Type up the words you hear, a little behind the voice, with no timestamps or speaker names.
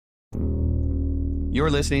You're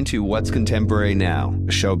listening to What's Contemporary Now,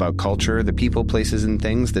 a show about culture, the people, places, and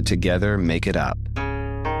things that together make it up.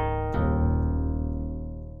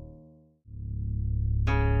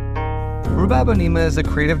 Ruba Abu-Nimah is a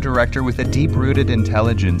creative director with a deep-rooted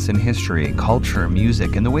intelligence in history, culture,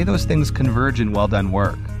 music, and the way those things converge in well-done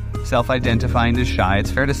work. Self-identifying as shy, it's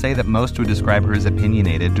fair to say that most would describe her as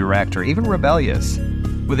opinionated, direct, or even rebellious.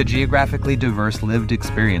 With a geographically diverse lived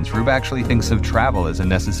experience, Ruba actually thinks of travel as a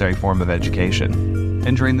necessary form of education.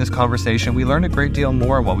 And during this conversation, we learn a great deal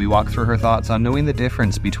more while we walk through her thoughts on knowing the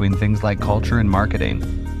difference between things like culture and marketing,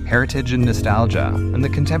 heritage and nostalgia, and the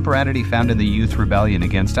contemporaneity found in the youth rebellion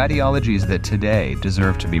against ideologies that today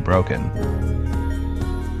deserve to be broken.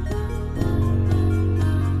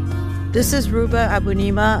 This is Ruba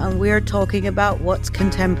Abu-Nimah, and we're talking about what's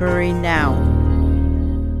contemporary now.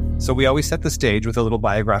 So we always set the stage with a little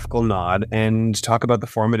biographical nod and talk about the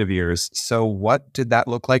formative years. So what did that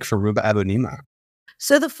look like for Ruba Abu-Nimah?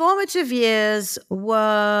 So the formative years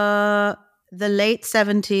were the late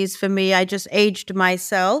 70s for me. I just aged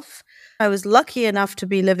myself. I was lucky enough to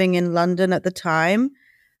be living in London at the time.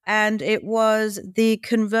 And it was the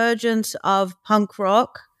convergence of punk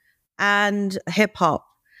rock and hip hop.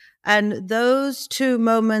 And those two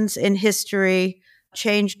moments in history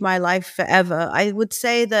changed my life forever. I would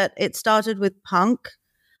say that it started with punk.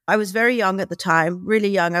 I was very young at the time, really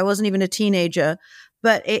young. I wasn't even a teenager,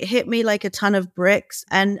 but it hit me like a ton of bricks.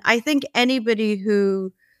 And I think anybody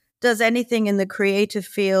who does anything in the creative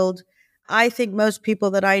field, I think most people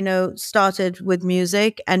that I know started with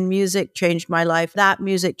music, and music changed my life. That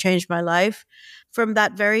music changed my life. From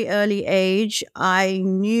that very early age, I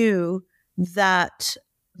knew that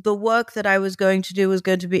the work that I was going to do was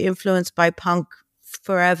going to be influenced by punk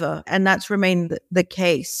forever. And that's remained the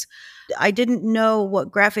case. I didn't know what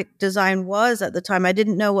graphic design was at the time. I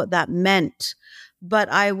didn't know what that meant, but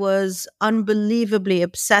I was unbelievably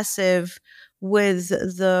obsessive with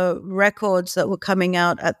the records that were coming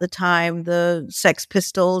out at the time, the Sex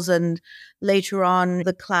Pistols and later on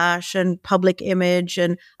the Clash and Public Image.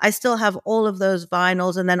 And I still have all of those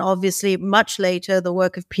vinyls. And then obviously much later, the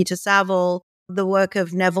work of Peter Saville, the work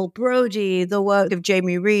of Neville Brody, the work of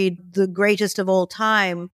Jamie Reed, the greatest of all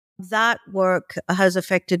time. That work has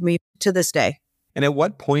affected me to this day. And at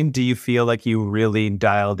what point do you feel like you really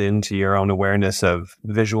dialed into your own awareness of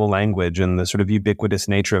visual language and the sort of ubiquitous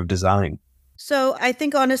nature of design? So I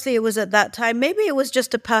think honestly, it was at that time. Maybe it was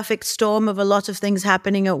just a perfect storm of a lot of things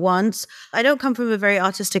happening at once. I don't come from a very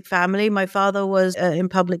artistic family. My father was in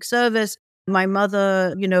public service. My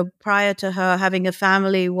mother, prior to her having a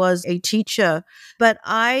family, was a teacher. But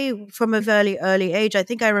I, from a very early age, I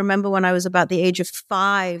think I remember when I was about the age of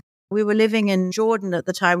 5, we were living in Jordan at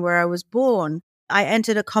the time where I was born. I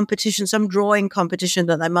entered a competition, some drawing competition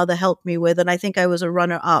that my mother helped me with, and I think I was a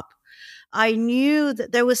runner-up. I knew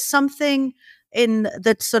that there was something in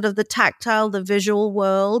that sort of the tactile, the visual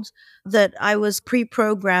world that I was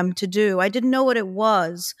pre-programmed to do. I didn't know what it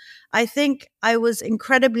was. I think I was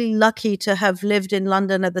incredibly lucky to have lived in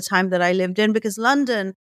London at the time that I lived in, because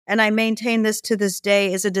London, and I maintain this to this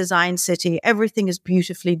day, is a design city. Everything is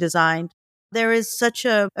beautifully designed. There is such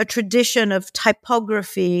a tradition of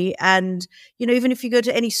typography. And, even if you go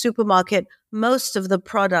to any supermarket, most of the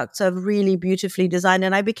products are really beautifully designed.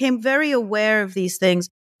 And I became very aware of these things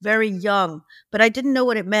very young, but I didn't know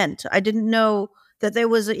what it meant. I didn't know that there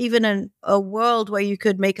was even a world where you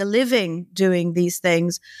could make a living doing these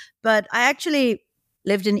things. But I actually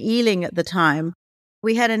lived in Ealing at the time.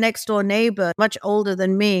 We had a next door neighbor, much older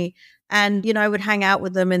than me. And, I would hang out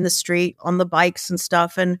with them in the street on the bikes and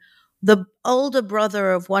stuff. And the older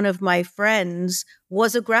brother of one of my friends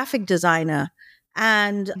was a graphic designer.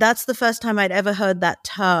 And that's the first time I'd ever heard that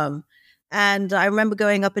term. And I remember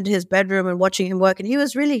going up into his bedroom and watching him work. And he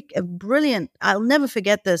was really brilliant. I'll never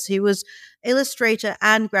forget this. He was illustrator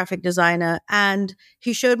and graphic designer. And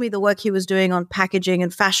he showed me the work he was doing on packaging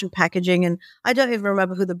and fashion packaging. And I don't even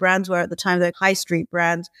remember who the brands were at the time. They're high street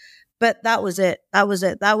brands. But that was it. That was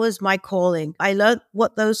it. That was my calling. I learned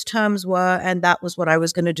what those terms were, and that was what I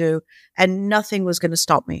was going to do. And nothing was going to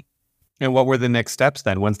stop me. And what were the next steps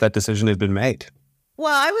then, once that decision had been made?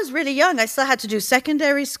 Well, I was really young. I still had to do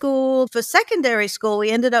secondary school. For secondary school, we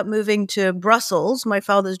ended up moving to Brussels. My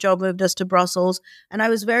father's job moved us to Brussels. And I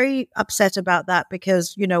was very upset about that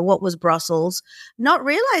because, what was Brussels? Not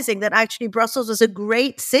realizing that actually Brussels was a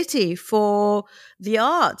great city for the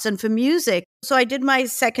arts and for music. So I did my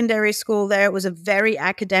secondary school there. It was a very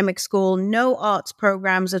academic school, no arts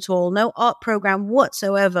programs at all, no art program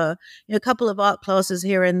whatsoever. A couple of art classes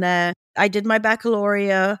here and there. I did my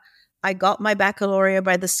baccalaureate. I got my baccalaureate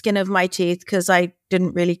by the skin of my teeth because I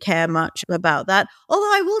didn't really care much about that.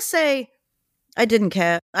 Although I will say I didn't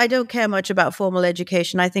care. I don't care much about formal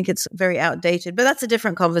education. I think it's very outdated, but that's a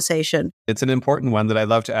different conversation. It's an important one that I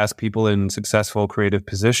love to ask people in successful creative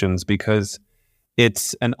positions because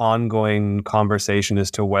it's an ongoing conversation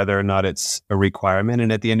as to whether or not it's a requirement.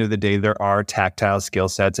 And at the end of the day, there are tactile skill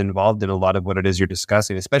sets involved in a lot of what it is you're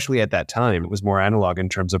discussing, especially at that time. It was more analog in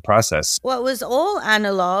terms of process. Well, it was all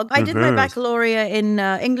analog. I did my baccalaureate in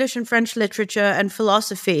English and French literature and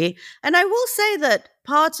philosophy. And I will say that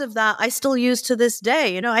parts of that I still use to this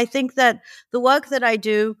day. I think that the work that I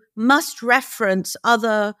do must reference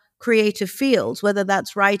other creative fields, whether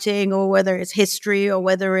that's writing or whether it's history or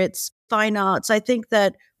whether it's fine arts. I think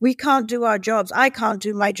that we can't do our jobs. I can't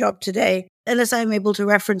do my job today unless I'm able to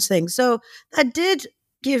reference things. So that did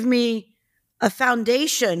give me a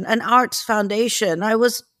foundation, an arts foundation. I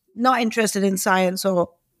was not interested in science or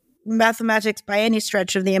mathematics by any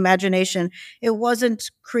stretch of the imagination. It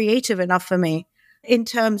wasn't creative enough for me in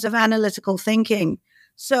terms of analytical thinking.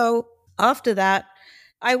 So after that,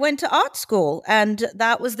 I went to art school, and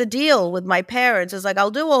that was the deal with my parents. It's like,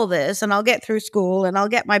 I'll do all this and I'll get through school and I'll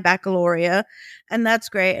get my baccalaureate, and that's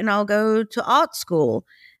great. And I'll go to art school.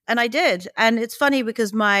 And I did. And it's funny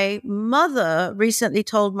because my mother recently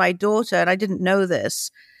told my daughter, and I didn't know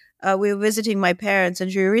this, we were visiting my parents,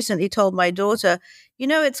 and she recently told my daughter,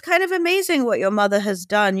 it's kind of amazing what your mother has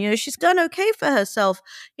done. She's done okay for herself.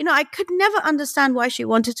 I could never understand why she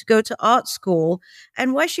wanted to go to art school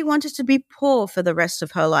and why she wanted to be poor for the rest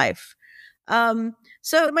of her life.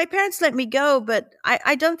 So my parents let me go, but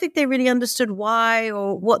I don't think they really understood why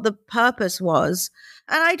or what the purpose was.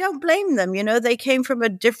 And I don't blame them. They came from a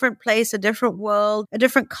different place, a different world, a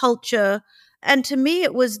different culture. And to me,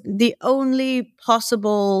 it was the only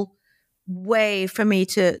possible way for me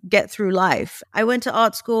to get through life. I went to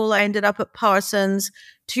art school. I ended up at Parsons.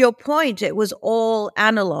 To your point, it was all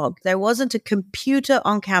analog. There wasn't a computer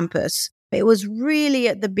on campus. It was really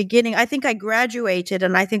at the beginning. I think I graduated,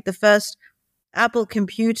 and I think the first Apple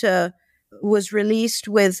computer was released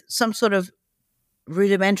with some sort of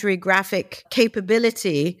rudimentary graphic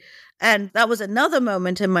capability. And that was another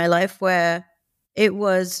moment in my life where it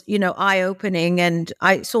was, eye-opening, and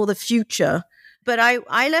I saw the future. But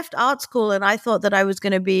I left art school and I thought that I was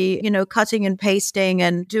going to be, cutting and pasting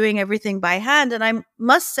and doing everything by hand. And I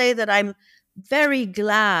must say that I'm very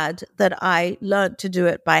glad that I learned to do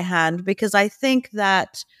it by hand, because I think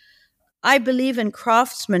that I believe in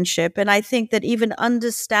craftsmanship. And I think that even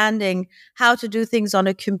understanding how to do things on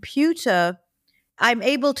a computer, I'm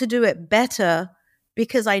able to do it better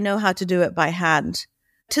because I know how to do it by hand.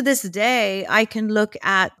 To this day, I can look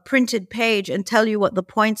at printed page and tell you what the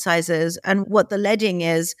point size is and what the leading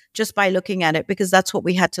is just by looking at it, because that's what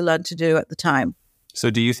we had to learn to do at the time. So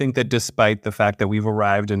do you think that despite the fact that we've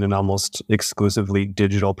arrived in an almost exclusively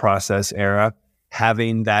digital process era,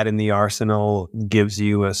 having that in the arsenal gives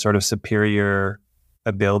you a sort of superior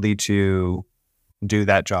ability to do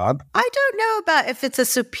that job? I don't know about if it's a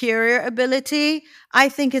superior ability. I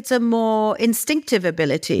think it's a more instinctive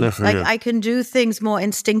ability. Like I can do things more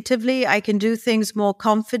instinctively. I can do things more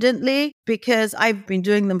confidently because I've been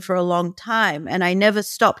doing them for a long time and I never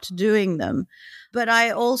stopped doing them. But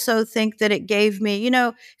I also think that it gave me,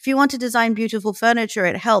 if you want to design beautiful furniture,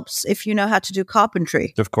 it helps if you know how to do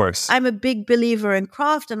carpentry. Of course. I'm a big believer in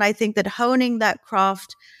craft, and I think that honing that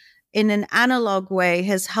craft in an analog way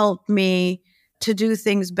has helped me to do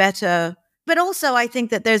things better. But also, I think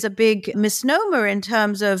that there's a big misnomer in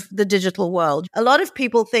terms of the digital world. A lot of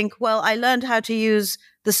people think, well, I learned how to use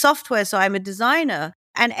the software, so I'm a designer.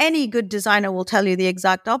 And any good designer will tell you the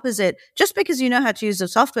exact opposite. Just because you know how to use the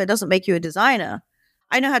software doesn't make you a designer.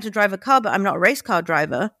 I know how to drive a car, but I'm not a race car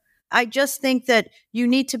driver. I just think that you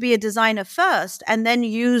need to be a designer first and then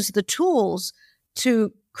use the tools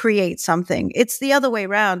to create something. It's the other way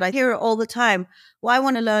around. I hear it all the time. Well, I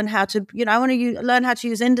want to learn how to, I want to learn how to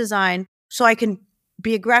use InDesign so I can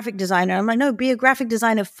be a graphic designer. I'm like, no, be a graphic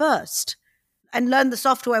designer first and learn the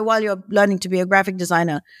software while you're learning to be a graphic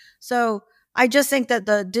designer. So I just think that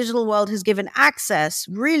the digital world has given access,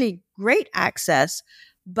 really great access,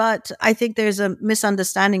 but I think there's a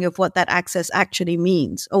misunderstanding of what that access actually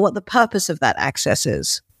means or what the purpose of that access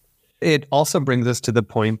is. It also brings us to the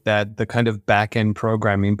point that the kind of back-end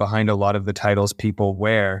programming behind a lot of the titles people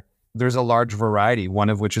wear, there's a large variety, one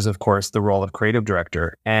of which is, of course, the role of creative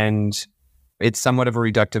director. And it's somewhat of a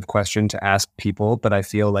reductive question to ask people, but I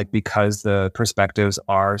feel like because the perspectives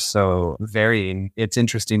are so varying, it's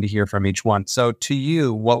interesting to hear from each one. So to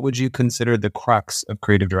you, what would you consider the crux of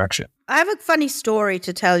creative direction? I have a funny story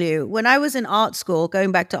to tell you. When I was in art school,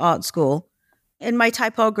 going back to art school, in my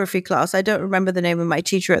typography class, I don't remember the name of my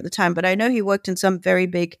teacher at the time, but I know he worked in some very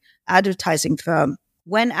big advertising firm.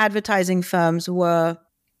 when advertising firms were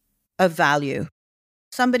of value.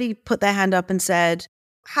 Somebody put their hand up and said,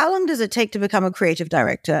 how long does it take to become a creative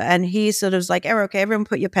director? And he sort of was like, okay, everyone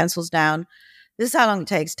put your pencils down. This is how long it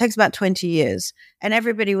takes. It takes about 20 years. And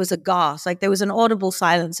everybody was aghast. Like there was an audible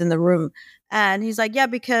silence in the room. And he's like, yeah,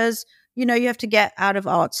 because, you have to get out of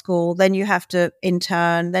art school. Then you have to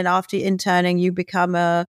intern. Then after interning, you become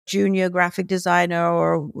a junior graphic designer,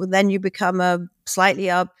 or then you become a slightly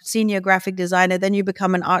up senior graphic designer. Then you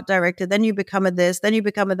become an art director. Then you become a this. Then you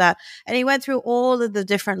become a that. And he went through all of the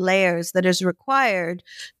different layers that is required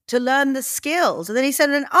to learn the skills. And then he said,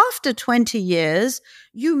 and after 20 years,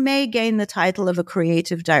 you may gain the title of a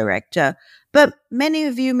creative director, but many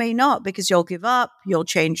of you may not, because you'll give up, you'll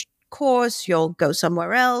change course, you'll go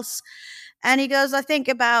somewhere else. And he goes, I think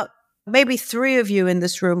about maybe 3 of you in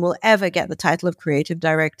this room will ever get the title of creative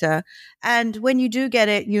director. And when you do get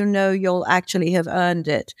it, you'll actually have earned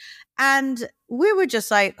it. And we were just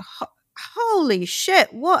like, holy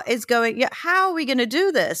shit, what is how are we going to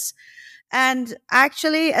do this? And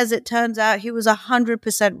actually, as it turns out, he was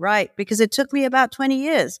 100% right, because it took me about 20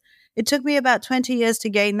 years. It took me about 20 years to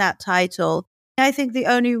gain that title. I think the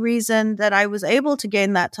only reason that I was able to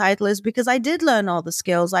gain that title is because I did learn all the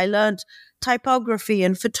skills. I learned typography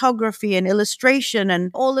and photography and illustration and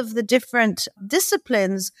all of the different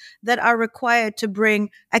disciplines that are required to bring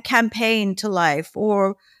a campaign to life,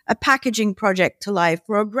 or a packaging project to life,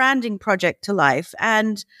 or a branding project to life.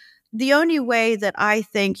 And the only way that I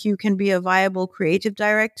think you can be a viable creative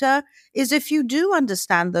director is if you do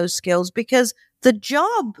understand those skills, because the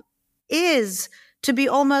job is to be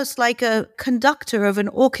almost like a conductor of an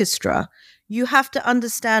orchestra. You have to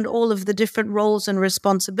understand all of the different roles and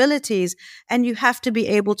responsibilities, and you have to be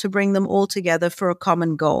able to bring them all together for a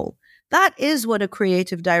common goal. That is what a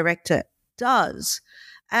creative director does.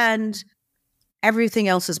 And everything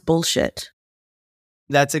else is bullshit.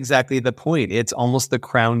 That's exactly the point. It's almost the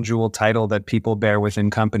crown jewel title that people bear within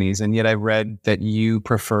companies. And yet I read that you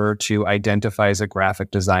prefer to identify as a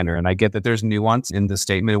graphic designer. And I get that there's nuance in the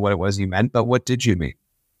statement of what it was you meant, but what did you mean?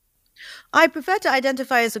 I prefer to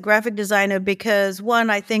identify as a graphic designer because, one,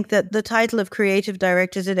 I think that the title of creative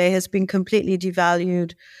director today has been completely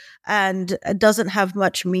devalued and doesn't have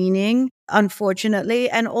much meaning, unfortunately.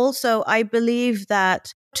 And also, I believe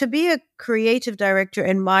that to be a creative director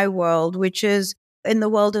in my world, which is in the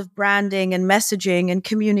world of branding and messaging and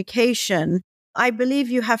communication, I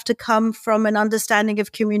believe you have to come from an understanding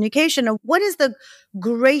of communication. And what is the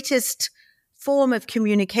greatest form of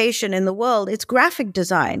communication in the world? It's graphic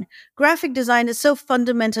design. Graphic design is so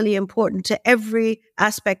fundamentally important to every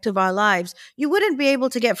aspect of our lives. You wouldn't be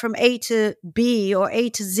able to get from A to B or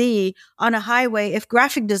A to Z on a highway if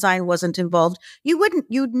graphic design wasn't involved.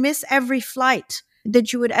 You'd miss every flight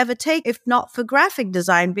that you would ever take if not for graphic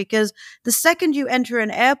design, because the second you enter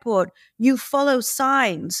an airport, you follow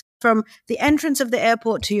signs from the entrance of the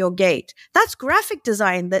airport to your gate. That's graphic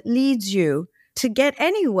design that leads you to get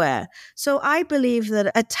anywhere. So I believe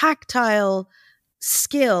that a tactile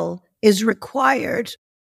skill is required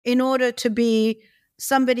in order to be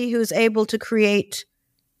somebody who's able to create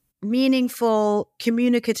meaningful,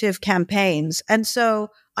 communicative campaigns. And so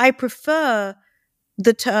I prefer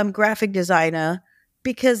the term graphic designer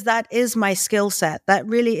because that is my skill set. That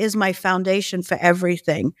really is my foundation for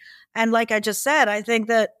everything. And like I just said, I think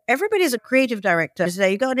that everybody's a creative director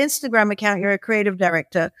today. You got an Instagram account, you're a creative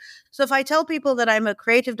director. So if I tell people that I'm a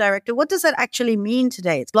creative director, what does that actually mean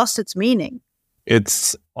today? It's lost its meaning.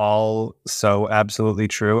 It's all so absolutely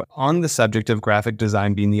true. On the subject of graphic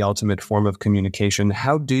design being the ultimate form of communication,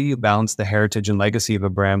 how do you balance the heritage and legacy of a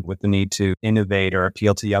brand with the need to innovate or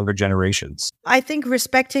appeal to younger generations? I think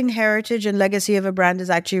respecting heritage and legacy of a brand is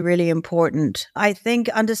actually really important. I think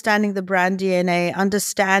understanding the brand DNA,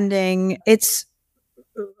 understanding its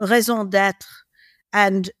raison d'être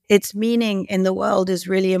and its meaning in the world is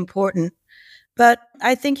really important. But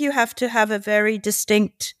I think you have to have a very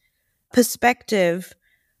distinct perspective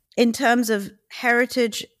in terms of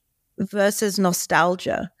heritage versus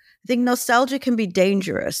nostalgia. I think nostalgia can be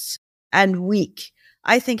dangerous and weak.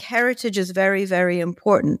 I think heritage is very, very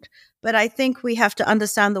important. But I think we have to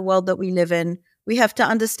understand the world that we live in. We have to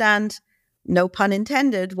understand, no pun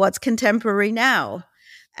intended, what's contemporary now,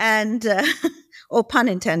 and or pun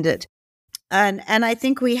intended. And I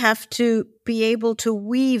think we have to be able to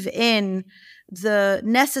weave in the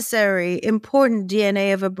necessary, important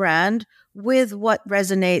DNA of a brand with what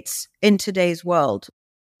resonates in today's world.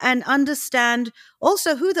 and understand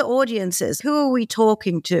also who the audience is. Who are we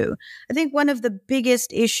talking to? I think one of the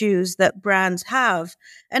biggest issues that brands have,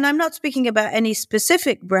 and I'm not speaking about any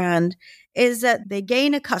specific brand, is that they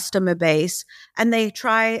gain a customer base and they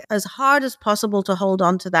try as hard as possible to hold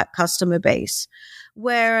on to that customer base.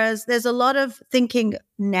 Whereas there's a lot of thinking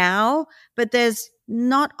now, but there's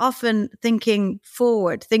not often thinking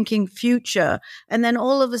forward, thinking future. And then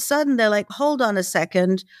all of a sudden they're like, hold on a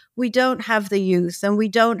second, we don't have the youth and we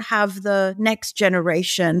don't have the next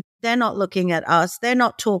generation. They're not looking at us. They're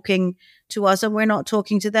not talking to us and we're not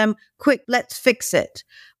talking to them. Quick, let's fix it.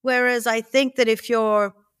 Whereas I think that if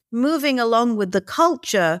you're moving along with the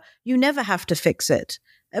culture, you never have to fix it.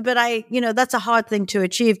 But that's a hard thing to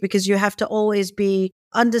achieve because you have to always be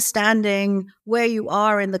understanding where you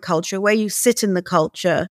are in the culture, where you sit in the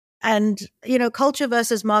culture. And, culture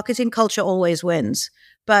versus marketing, culture always wins.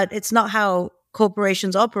 But it's not how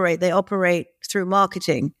corporations operate. They operate through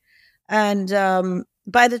marketing. And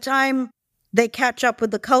by the time they catch up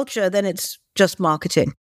with the culture, then it's just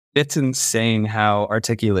marketing. It's insane how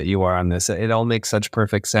articulate you are on this. It all makes such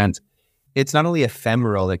perfect sense. It's not only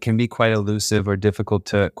ephemeral, it can be quite elusive or difficult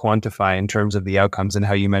to quantify in terms of the outcomes and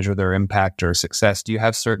how you measure their impact or success. Do you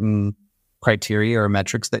have certain criteria or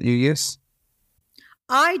metrics that you use?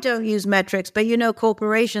 I don't use metrics, but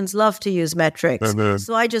corporations love to use metrics. Mm-hmm.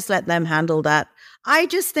 So I just let them handle that. I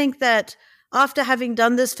just think that after having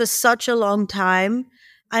done this for such a long time,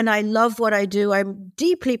 and I love what I do, I'm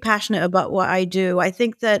deeply passionate about what I do. I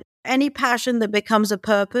think that any passion that becomes a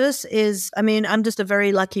purpose I'm just a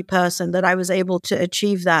very lucky person that I was able to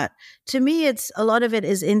achieve that. To me, a lot of it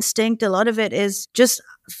is instinct. A lot of it is just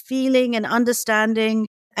feeling and understanding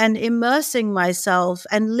and immersing myself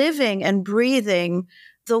and living and breathing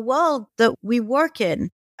the world that we work in.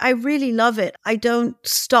 I really love it. I don't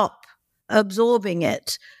stop absorbing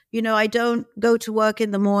it. I don't go to work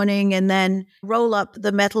in the morning and then roll up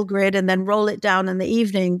the metal grid and then roll it down in the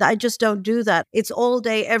evening. I just don't do that. It's all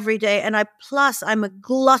day, every day. And I'm a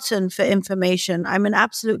glutton for information. I'm an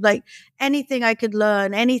absolute, anything I could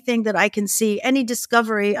learn, anything that I can see, any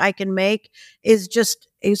discovery I can make is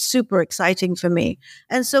super exciting for me.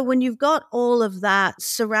 And so when you've got all of that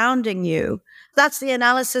surrounding you, that's the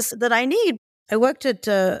analysis that I need. I worked at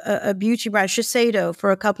a beauty brand, Shiseido,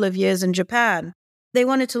 for a couple of years in Japan. They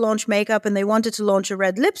wanted to launch makeup and they wanted to launch a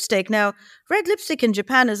red lipstick. Now, red lipstick in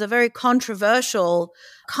Japan is a very controversial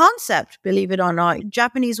concept, believe it or not.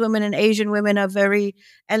 Japanese women and Asian women are very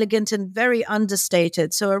elegant and very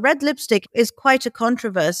understated. So a red lipstick is quite a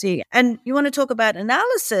controversy. And you want to talk about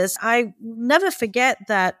analysis? I never forget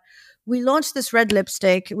that we launched this red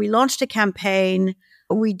lipstick. We launched a campaign.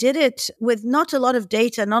 We did it with not a lot of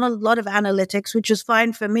data, not a lot of analytics, which was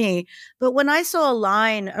fine for me. But when I saw a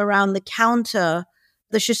line around the counter,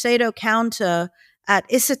 the Shiseido counter at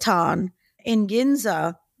Isetan in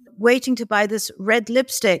Ginza, waiting to buy this red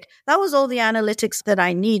lipstick, that was all the analytics that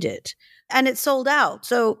I needed. And it sold out.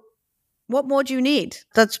 So what more do you need?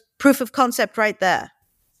 That's proof of concept right there.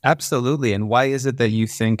 Absolutely. And why is it that you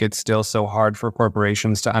think it's still so hard for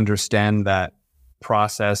corporations to understand that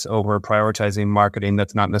process over prioritizing marketing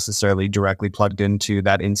that's not necessarily directly plugged into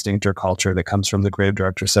that instinct or culture that comes from the creative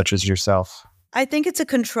director such as yourself? I think it's a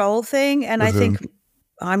control thing. And I think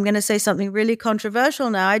I'm going to say something really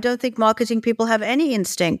controversial now. I don't think marketing people have any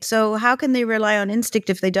instinct. So how can they rely on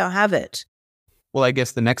instinct if they don't have it? Well, I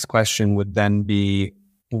guess the next question would then be,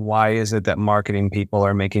 why is it that marketing people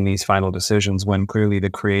are making these final decisions when clearly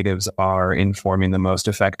the creatives are informing the most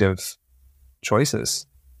effective choices?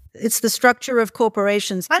 It's the structure of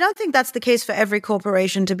corporations. I don't think that's the case for every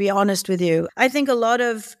corporation, to be honest with you. I think a lot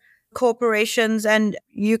of corporations, and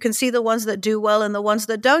you can see the ones that do well and the ones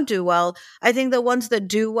that don't do well. I think the ones that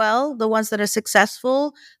do well, the ones that are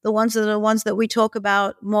successful, the ones that we talk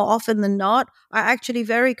about more often than not, are actually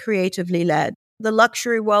very creatively led. The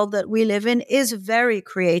luxury world that we live in is very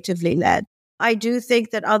creatively led. I do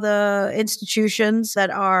think that other institutions that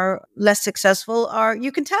are less successful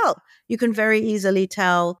you can tell. You can very easily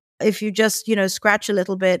tell if you just, scratch a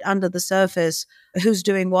little bit under the surface, who's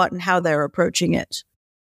doing what and how they're approaching it.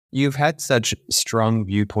 You've had such strong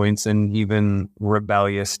viewpoints and even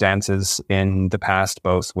rebellious stances in the past,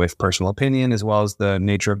 both with personal opinion as well as the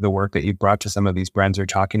nature of the work that you brought to some of these brands you're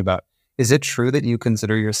talking about. Is it true that you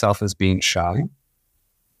consider yourself as being shy?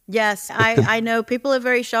 Yes, I know people are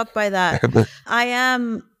very shocked by that. I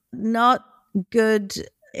am not good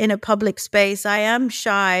in a public space. I am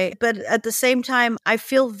shy, but at the same time, I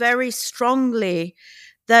feel very strongly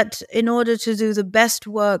that in order to do the best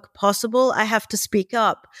work possible, I have to speak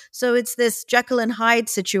up. So it's this Jekyll and Hyde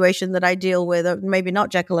situation that I deal with, or maybe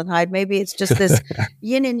not Jekyll and Hyde. Maybe it's just this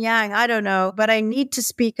yin and yang. I don't know. But I need to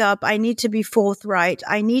speak up. I need to be forthright.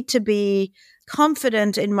 I need to be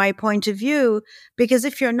confident in my point of view, because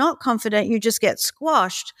if you're not confident, you just get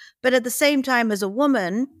squashed. But at the same time, as a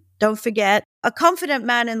woman, don't forget, a confident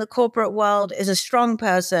man in the corporate world is a strong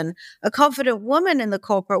person. A confident woman in the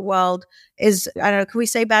corporate world is, I don't know, can we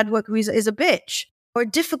say bad word? Is a bitch, or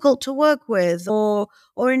difficult to work with, or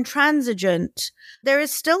intransigent. There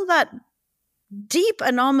is still that deep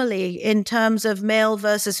anomaly in terms of male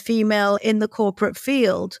versus female in the corporate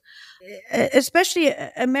field. Especially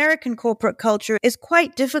American corporate culture is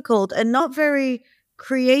quite difficult and not very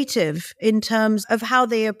creative in terms of how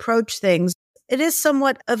they approach things. It is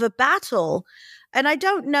somewhat of a battle. And I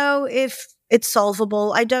don't know if it's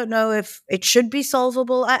solvable. I don't know if it should be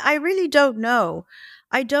solvable. I really don't know.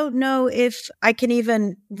 I don't know if I can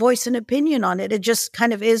even voice an opinion on it. It just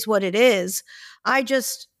kind of is what it is. I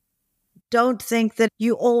just don't think that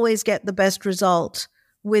you always get the best result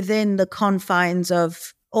within the confines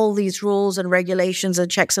of all these rules and regulations and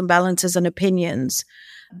checks and balances and opinions.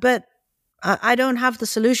 But I don't have the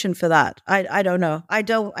solution for that. I don't know. I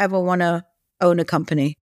don't ever want to own a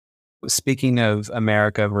company. Speaking of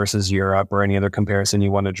America versus Europe or any other comparison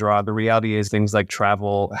you want to draw, the reality is things like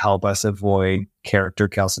travel help us avoid character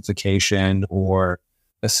calcification or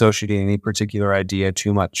associating any particular idea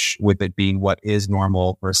too much with it being what is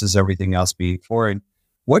normal versus everything else being foreign.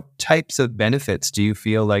 What types of benefits do you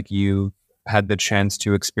feel like you had the chance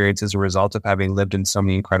to experience as a result of having lived in so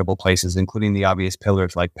many incredible places, including the obvious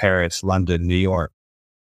pillars like Paris, London, New York?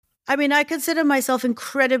 I mean, I consider myself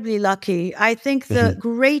incredibly lucky. I think the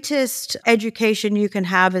greatest education you can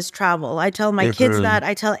have is travel. I tell my kids that.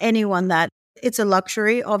 I tell anyone that. It's a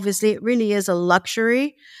luxury. Obviously, it really is a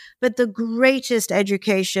luxury. But the greatest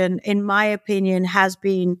education, in my opinion, has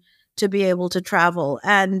been to be able to travel.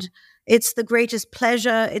 And it's the greatest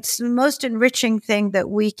pleasure. It's the most enriching thing that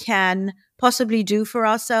we can possibly do for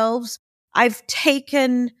ourselves. I've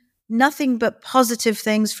taken nothing but positive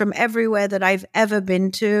things from everywhere that I've ever been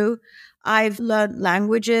to. I've learned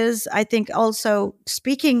languages. I think also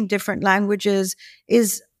speaking different languages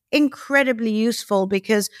is incredibly useful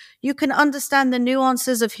because you can understand the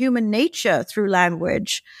nuances of human nature through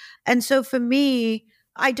language. And so for me,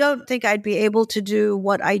 I don't think I'd be able to do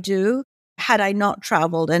what I do had I not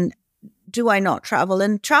traveled. And do I not travel?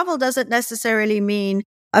 And travel doesn't necessarily mean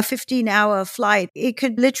a 15-hour flight. It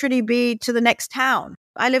could literally be to the next town.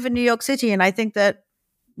 I live in New York City, and I think that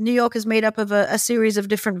New York is made up of a series of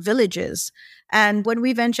different villages. And when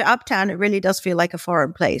we venture uptown, it really does feel like a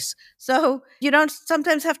foreign place. So you don't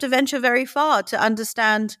sometimes have to venture very far to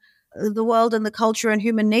understand the world and the culture and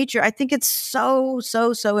human nature. I think it's so,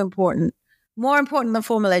 so, so important. More important than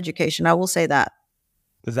formal education, I will say that.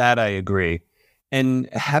 That I agree. And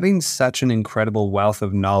having such an incredible wealth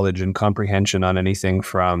of knowledge and comprehension on anything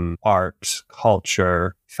from art,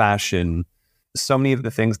 culture, fashion, so many of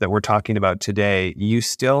the things that we're talking about today, you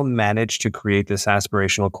still manage to create this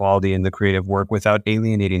aspirational quality in the creative work without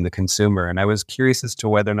alienating the consumer. And I was curious as to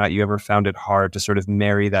whether or not you ever found it hard to sort of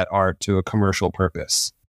marry that art to a commercial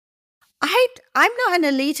purpose. I'm not an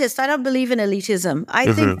elitist. I don't believe in elitism.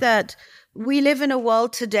 I think that we live in a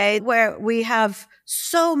world today where we have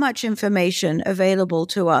so much information available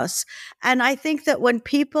to us. And I think that when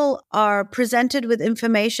people are presented with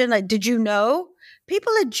information, like, did you know?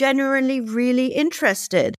 People are genuinely really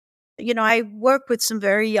interested. You know, I work with some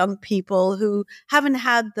very young people who haven't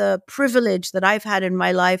had the privilege that I've had in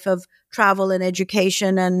my life of travel and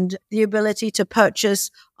education and the ability to purchase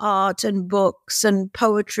art and books and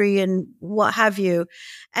poetry and what have you.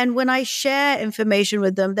 And when I share information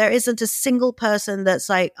with them, there isn't a single person that's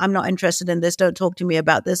like, I'm not interested in this. Don't talk to me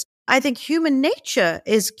about this. I think human nature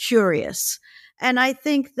is curious. And I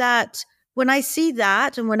think that when I see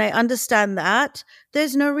that and when I understand that,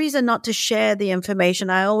 there's no reason not to share the information.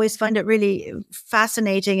 I always find it really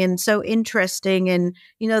fascinating and so interesting in,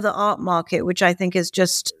 you know, the art market, which I think is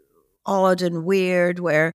just odd and weird,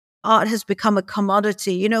 where art has become a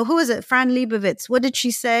commodity. You know, who is it? Fran Lebowitz. What did she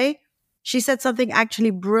say? She said something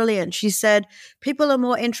actually brilliant. She said, people are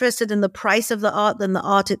more interested in the price of the art than the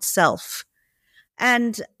art itself.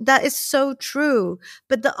 And that is so true.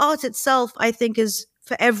 But the art itself, I think, is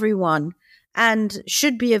for everyone and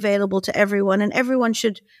should be available to everyone. And everyone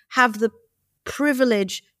should have the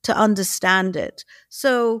privilege to understand it.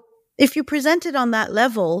 So if you present it on that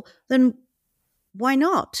level, then why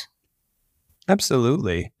not?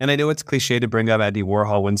 Absolutely. And I know it's cliche to bring up Andy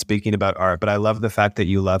Warhol when speaking about art, but I love the fact that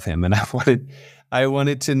you love him. And I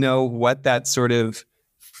wanted to know what that sort of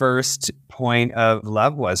first point of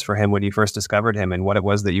love was for him when you first discovered him and what it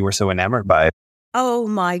was that you were so enamored by. Oh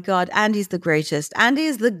my God, Andy's the greatest. Andy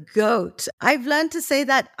is the GOAT. I've learned to say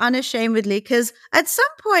that unashamedly because at some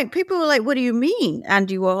point people were like, what do you mean,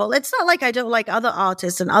 Andy Warhol? It's not like I don't like other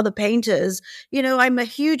artists and other painters. You know, I'm a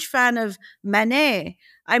huge fan of Manet.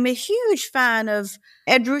 I'm a huge fan of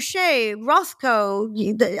Ed Ruscha,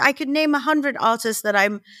 Rothko. I could name 100 artists that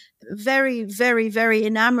I'm very, very, very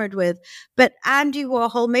enamored with. But Andy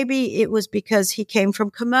Warhol, maybe it was because he came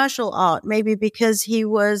from commercial art, maybe because he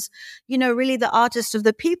was, you know, really the artist of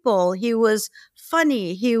the people. He was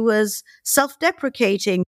funny. He was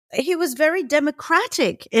self-deprecating. He was very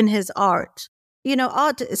democratic in his art. You know,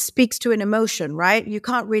 art speaks to an emotion, right? You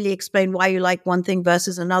can't really explain why you like one thing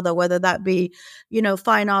versus another, whether that be, you know,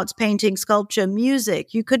 fine arts, painting, sculpture,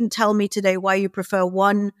 music. You couldn't tell me today why you prefer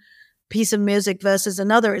one piece of music versus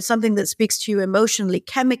another. It's something that speaks to you emotionally,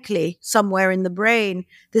 chemically, somewhere in the brain.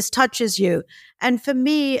 This touches you. And for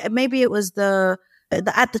me, maybe it was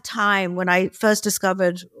at the time when I first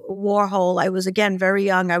discovered Warhol, I was again very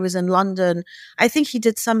young. I was in London. I think he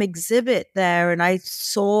did some exhibit there and I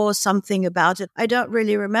saw something about it. I don't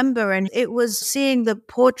really remember. And it was seeing the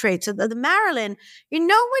portraits of the Marilyn.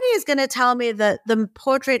 Nobody is going to tell me that the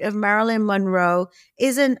portrait of Marilyn Monroe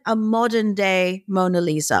isn't a modern day Mona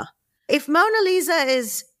Lisa. If Mona Lisa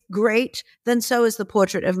is great, then so is the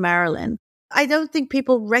portrait of Marilyn. I don't think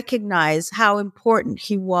people recognize how important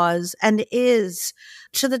he was and is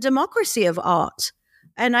to the democracy of art.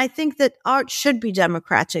 And I think that art should be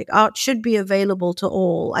democratic. Art should be available to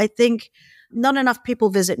all. I think not enough people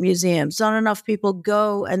visit museums. Not enough people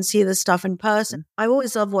go and see the stuff in person. I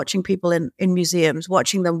always love watching people in museums,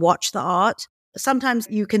 watching them watch the art. Sometimes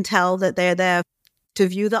you can tell that they're there to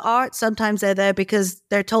view the art. Sometimes they're there because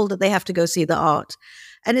they're told that they have to go see the art.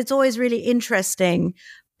 And it's always really interesting.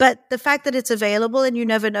 But the fact that it's available and you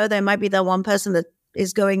never know, there might be that one person that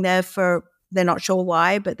is going there for, they're not sure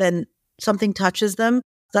why, but then something touches them.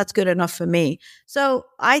 That's good enough for me. So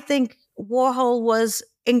I think Warhol was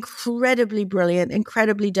incredibly brilliant,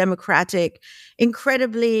 incredibly democratic,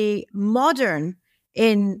 incredibly modern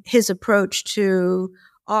in his approach to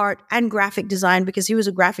art and graphic design, because he was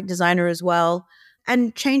a graphic designer as well,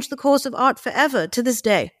 and changed the course of art forever to this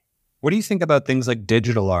day. What do you think about things like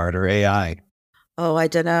digital art or AI? Oh, I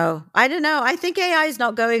don't know. I think AI is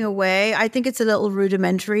not going away. I think it's a little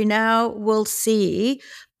rudimentary now. We'll see.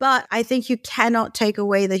 But I think you cannot take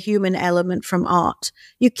away the human element from art.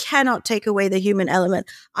 You cannot take away the human element.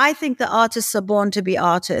 I think the artists are born to be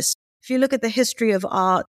artists. If you look at the history of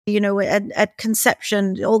art, at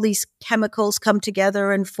conception, all these chemicals come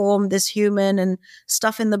together and form this human, and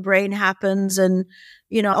stuff in the brain happens. And,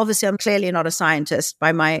 obviously I'm clearly not a scientist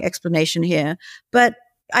by my explanation here, but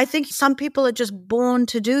I think some people are just born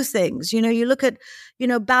to do things. You look at,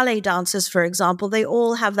 ballet dancers, for example, they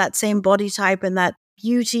all have that same body type and that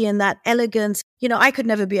beauty and that elegance. I could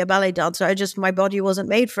never be a ballet dancer. My body wasn't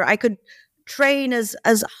made for it. I could train as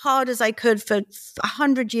hard as I could for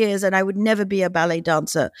 100 years and I would never be a ballet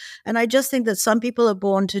dancer. And I just think that some people are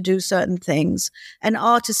born to do certain things and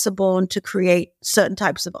artists are born to create certain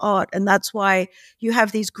types of art. And that's why you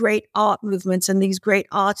have these great art movements and these great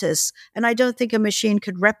artists. And I don't think a machine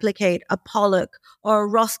could replicate a Pollock or a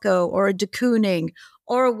Rothko or a de Kooning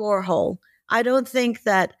or a Warhol. I don't think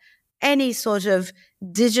that any sort of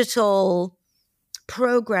digital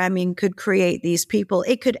programming could create these people.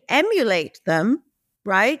 It could emulate them,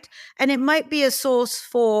 right? And it might be a source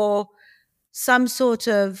for some sort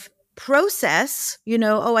of process,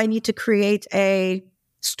 I need to create a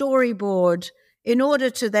storyboard in order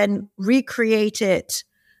to then recreate it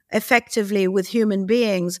effectively with human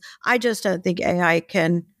beings. I just don't think AI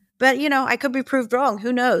can. But, I could be proved wrong.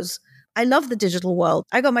 Who knows? I love the digital world.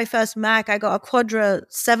 I got my first Mac. I got a Quadra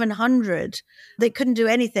 700. They couldn't do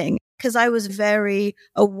anything because I was very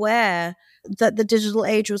aware that the digital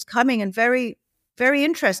age was coming and very, very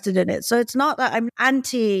interested in it. So it's not that I'm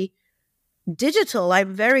anti-digital.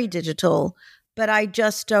 I'm very digital, but I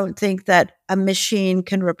just don't think that a machine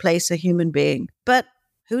can replace a human being. But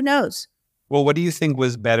who knows? Well, what do you think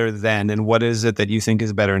was better then? And what is it that you think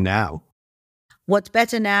is better now? What's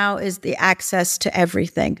better now is the access to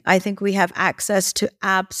everything. I think we have access to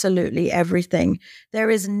absolutely everything. There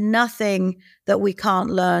is nothing that we can't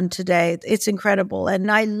learn today. It's incredible.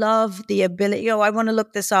 And I love the ability, I want to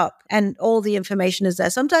look this up and all the information is there.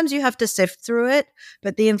 Sometimes you have to sift through it,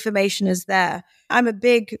 but the information is there. I'm a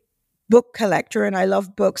big book collector and I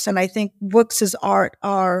love books. And I think books as art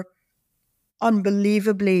are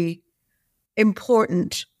unbelievably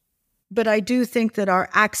important But I do think that our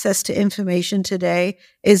access to information today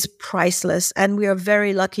is priceless. And we are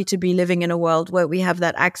very lucky to be living in a world where we have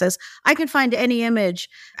that access. I can find any image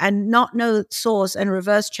and not know the source and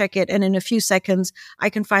reverse check it. And in a few seconds, I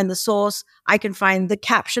can find the source. I can find the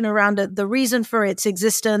caption around it, the reason for its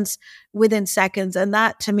existence within seconds. And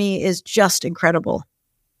that to me is just incredible.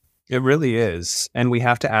 It really is. And we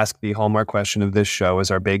have to ask the hallmark question of this show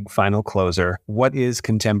as our big final closer. What is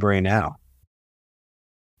contemporary now?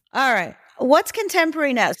 All right. What's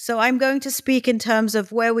contemporary now? So I'm going to speak in terms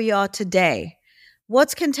of where we are today.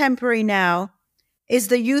 What's contemporary now is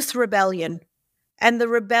the youth rebellion, and the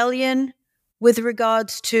rebellion with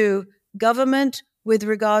regards to government, with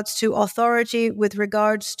regards to authority, with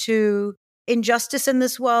regards to injustice in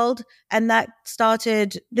this world. And that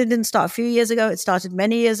didn't start a few years ago. It started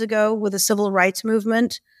many years ago with the civil rights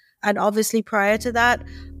movement. And obviously prior to that,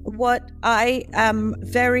 what I am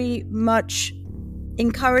very much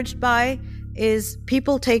encouraged by is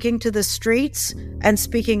people taking to the streets and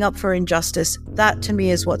speaking up for injustice. That to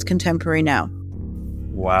me is what's contemporary now.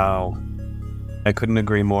 Wow. I couldn't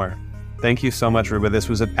agree more. Thank you so much, Ruba. This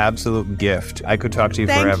was an absolute gift. I could talk to you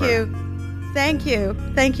forever. Thank you.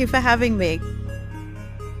 Thank you for having me.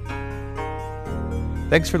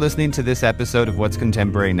 Thanks for listening to this episode of What's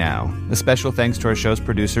Contemporary Now. A special thanks to our show's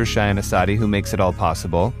producer, Cheyenne Asadi, who makes it all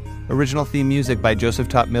possible. Original theme music by Joseph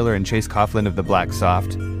Top Miller and Chase Coughlin of The Black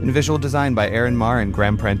Soft, and visual design by Aaron Marr and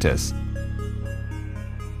Graham Prentice.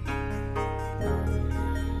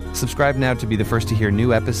 Subscribe now to be the first to hear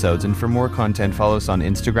new episodes, and for more content, follow us on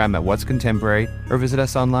Instagram at What's Contemporary or visit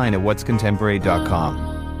us online at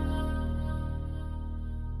whatscontemporary.com.